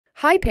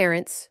Hi,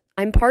 parents.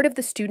 I'm part of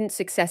the student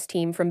success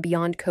team from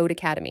Beyond Code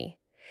Academy,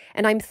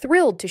 and I'm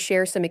thrilled to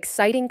share some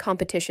exciting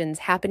competitions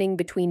happening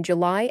between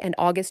July and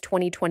August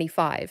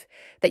 2025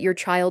 that your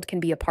child can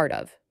be a part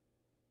of.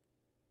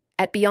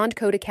 At Beyond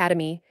Code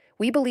Academy,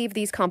 we believe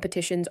these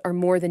competitions are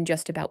more than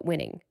just about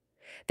winning.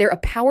 They're a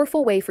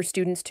powerful way for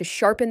students to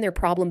sharpen their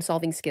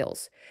problem-solving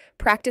skills,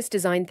 practice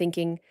design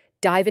thinking,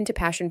 dive into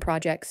passion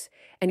projects,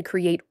 and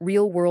create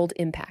real-world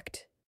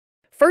impact.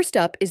 First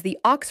up is the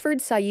Oxford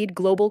Said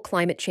Global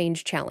Climate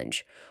Change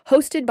Challenge,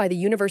 hosted by the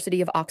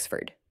University of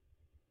Oxford.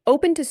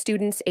 Open to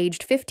students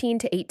aged 15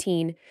 to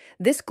 18,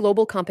 this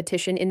global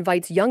competition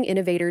invites young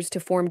innovators to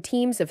form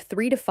teams of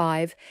 3 to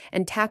 5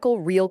 and tackle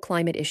real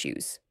climate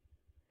issues.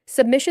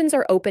 Submissions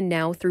are open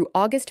now through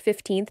August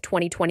 15,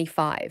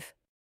 2025.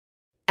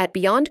 At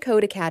Beyond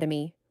Code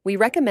Academy, we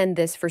recommend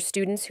this for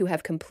students who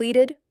have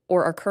completed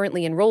or are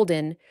currently enrolled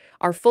in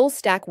our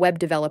full-stack web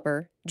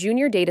developer,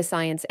 junior data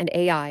science and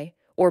AI,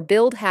 or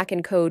build, hack,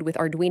 and code with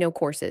Arduino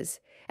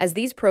courses, as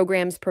these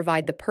programs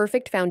provide the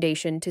perfect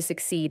foundation to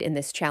succeed in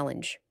this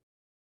challenge.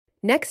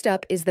 Next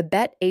up is the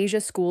Bet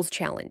Asia Schools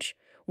Challenge,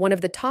 one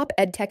of the top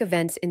EdTech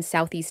events in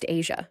Southeast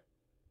Asia.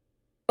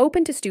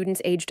 Open to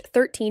students aged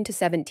 13 to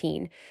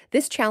 17,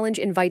 this challenge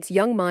invites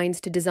young minds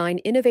to design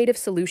innovative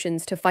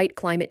solutions to fight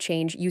climate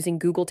change using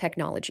Google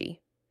technology.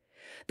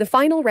 The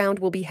final round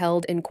will be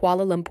held in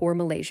Kuala Lumpur,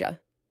 Malaysia.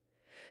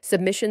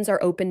 Submissions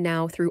are open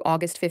now through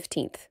August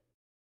 15th.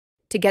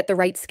 To get the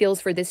right skills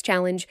for this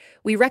challenge,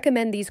 we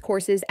recommend these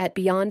courses at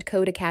Beyond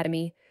Code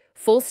Academy,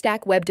 Full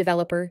Stack Web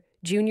Developer,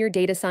 Junior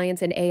Data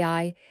Science and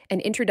AI,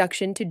 and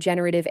Introduction to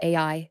Generative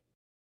AI.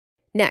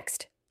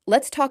 Next,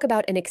 let's talk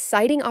about an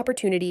exciting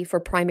opportunity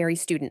for primary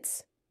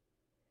students.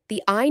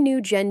 The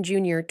iKnew Gen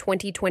Junior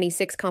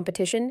 2026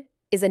 competition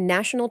is a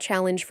national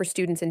challenge for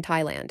students in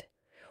Thailand,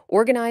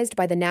 organized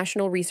by the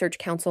National Research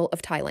Council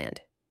of Thailand.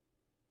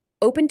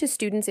 Open to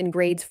students in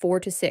grades 4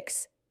 to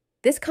 6.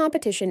 This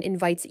competition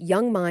invites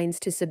young minds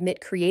to submit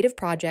creative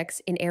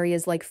projects in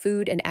areas like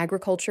food and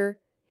agriculture,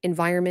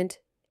 environment,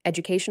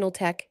 educational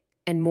tech,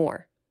 and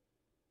more.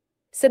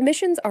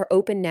 Submissions are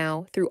open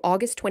now through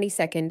August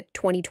 22,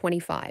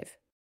 2025.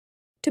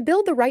 To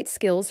build the right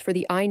skills for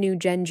the iKnew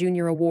Gen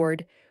Junior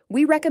Award,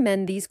 we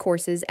recommend these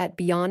courses at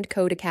Beyond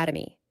Code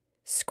Academy,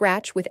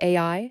 Scratch with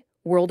AI,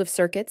 World of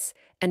Circuits,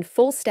 and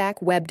Full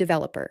Stack Web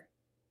Developer.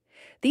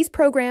 These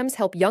programs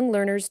help young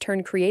learners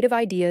turn creative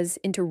ideas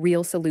into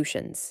real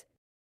solutions.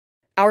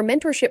 Our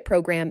mentorship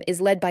program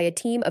is led by a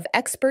team of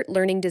expert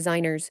learning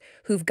designers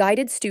who've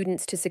guided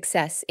students to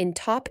success in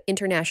top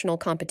international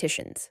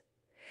competitions.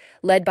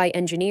 Led by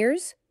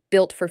engineers,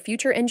 built for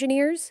future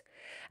engineers,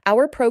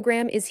 our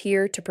program is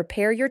here to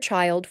prepare your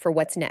child for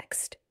what's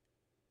next.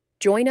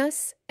 Join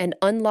us and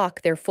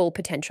unlock their full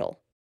potential.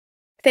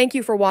 Thank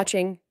you for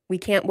watching. We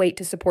can't wait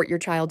to support your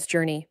child's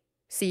journey.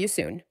 See you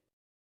soon.